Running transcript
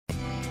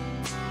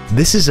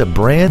This is a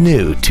brand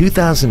new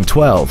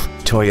 2012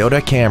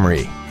 Toyota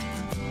Camry.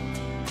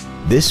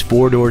 This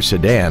four-door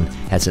sedan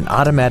has an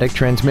automatic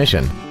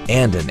transmission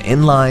and an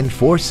inline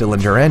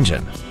four-cylinder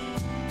engine.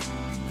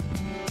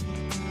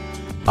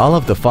 All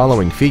of the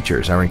following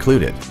features are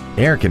included: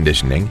 air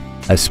conditioning,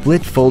 a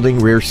split folding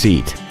rear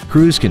seat,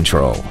 cruise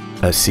control,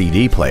 a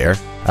CD player,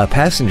 a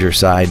passenger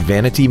side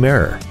vanity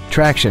mirror,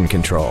 traction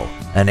control,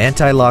 an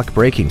anti-lock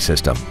braking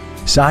system,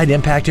 side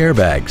impact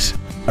airbags,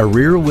 a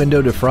rear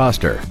window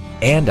defroster,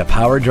 and a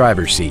power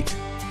driver's seat.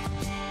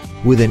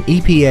 With an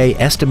EPA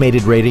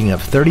estimated rating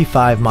of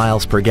 35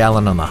 miles per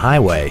gallon on the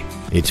highway,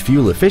 its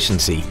fuel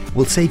efficiency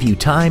will save you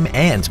time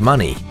and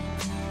money.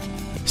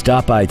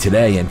 Stop by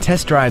today and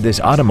test drive this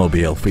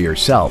automobile for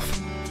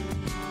yourself.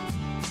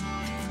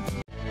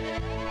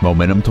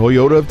 Momentum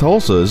Toyota of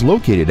Tulsa is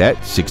located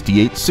at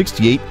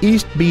 6868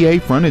 East B.A.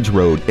 Frontage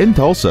Road in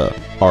Tulsa.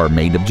 Our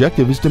main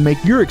objective is to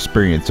make your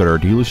experience at our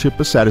dealership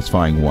a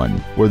satisfying one,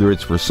 whether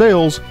it's for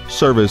sales,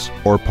 service,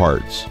 or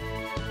parts.